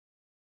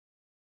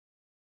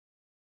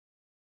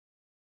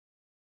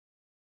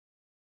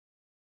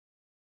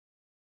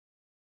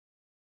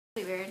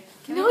Weird.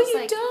 No,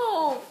 you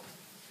don't.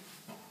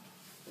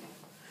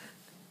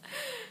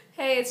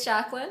 Hey, it's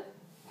Jacqueline.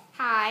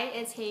 Hi,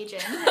 it's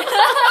Hagen.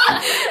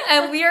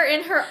 And we are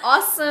in her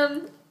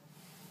awesome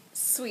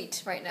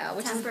suite right now,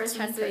 which is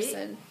 10-person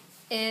 10-person.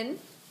 In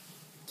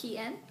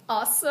Keeton.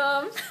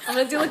 awesome. I'm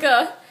gonna do like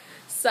a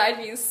side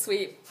view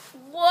sweep.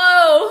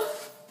 Whoa!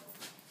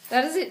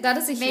 That is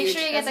a huge. Make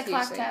sure you get the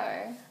clock thing.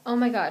 tower. Oh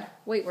my god.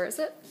 Wait, where is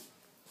it?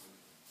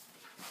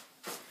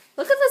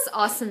 Look at this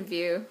awesome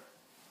view.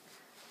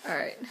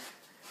 Alright.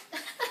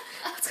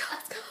 Let's go,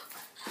 let's go.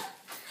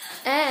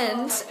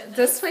 And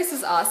this place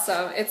is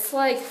awesome. It's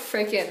like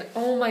freaking,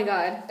 oh my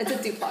god. It's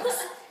a duplex.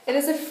 It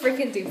is a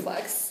freaking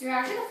duplex. You're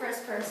actually the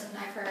first person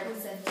I've heard who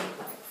said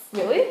duplex.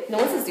 Really? No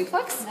one says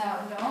duplex? No,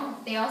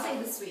 don't. They all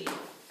say the suite.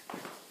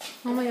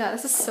 Oh my god,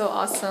 this is so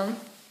awesome.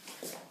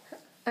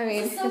 I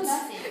mean, It's so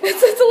messy.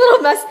 It's a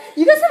little mess.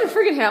 You guys have a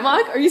freaking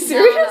hammock? Are you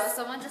serious? No,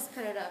 someone just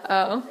put it up a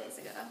couple days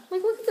ago.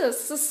 Like, look at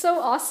this. This is so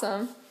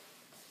awesome.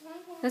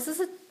 This is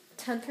a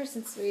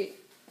 10-person suite.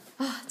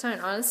 Oh, darn,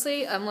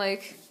 honestly, I'm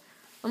like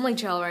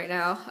gel right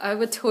now. I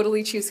would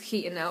totally choose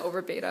Keeton now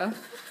over Beta.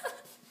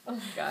 Oh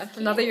my god.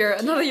 Another year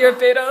of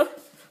Beta.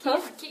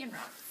 Huh? Keeton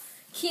rocks.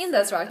 Keeton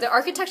does rock. The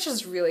architecture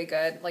is really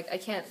good. Like, I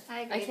can't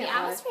agree. The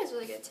atmosphere is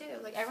really good too.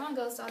 Like, everyone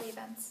goes to all the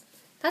events.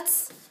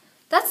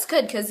 That's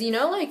good, because, you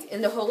know, like,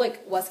 in the whole,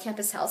 like, West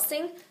Campus House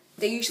thing,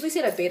 they usually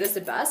say that Beta's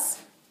the best,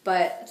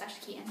 but It's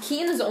actually Keeton.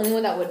 Keeton is the only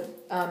one that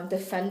would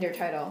defend their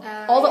title.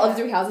 All the other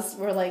three houses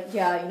were like,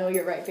 yeah, you know,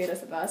 you're right,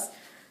 Beta's the best.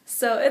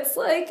 So it's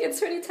like, it's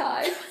pretty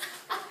tied.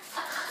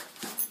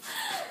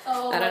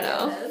 Oh, I don't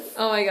know.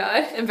 Oh my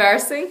god.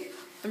 Embarrassing?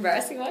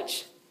 Embarrassing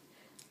much?